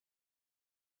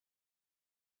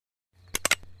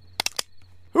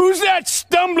Who's that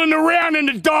stumbling around in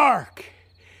the dark?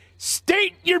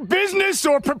 State your business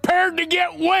or prepare to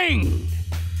get winged.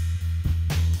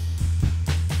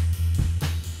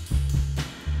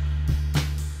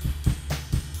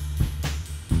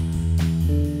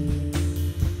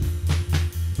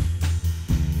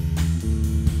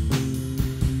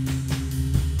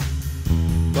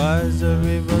 By the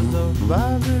rivers of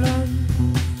Babylon,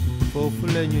 foofu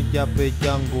la ñu jàppe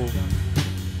Django.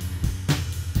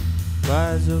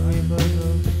 By the rivers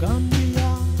of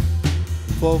Gambia,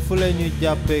 foofu la ñu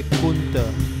jàppe Kunta.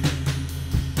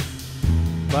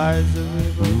 By the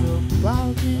rivers of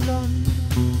Babylon,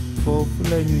 foofu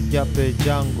la ñu jàppe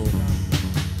Django.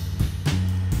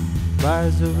 By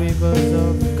the rivers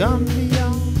of Gambia,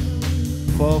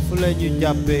 foofu la ñu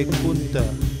jàppe Kunta.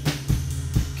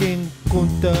 King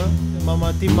Kunta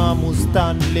mamati maamu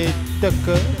Stanley tëkk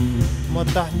moo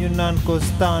tax ñu naan ko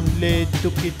Stanley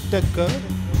tukki tëkk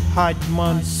Haj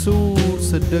Mansour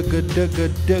sa dëgg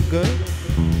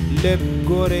lépp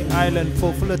Gorée Island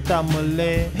foofu la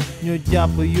tàmmalee ñu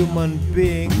jàpp human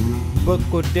being bëgg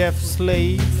ko def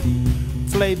slave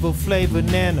Flavor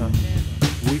nee na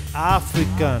we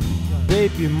African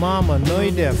baby mama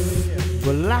nooy def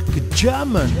black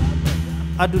German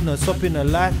aduna soppi na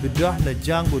life bi dox na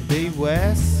Django day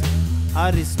wees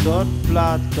Aristote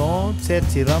Platon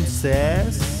seeti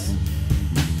Ramsès.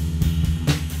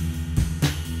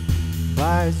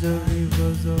 By the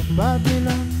rivers of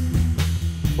Babylon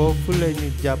foofu la ñu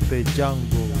jàppe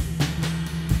Django.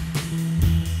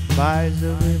 By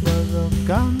the rivers of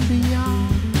Gambia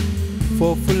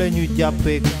foofu la ñu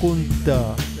jàppe Kunta.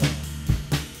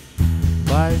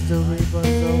 By the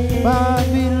rivers of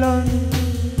Babylon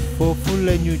foofu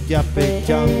la ñu jàppe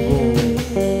Django.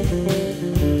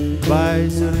 By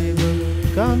the river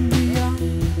Gambia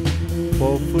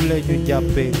foofu la ñu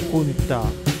jàppe Kunta.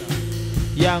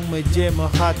 yaa ngi ma jéem a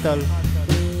xaatal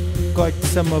koj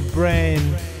sama brain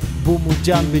bu mu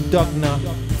jàmbi dog na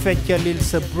feccalil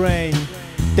sa brain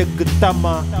tëgg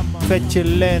tama fecc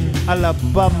leen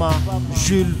Alabama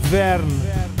Jules Verne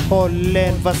xool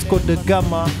leen Vasco da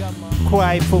Gama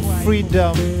cry for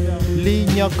freedom lii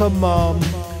ñoo ko moom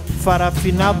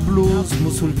Farafina blues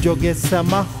musul jóge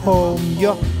sama home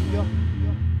yo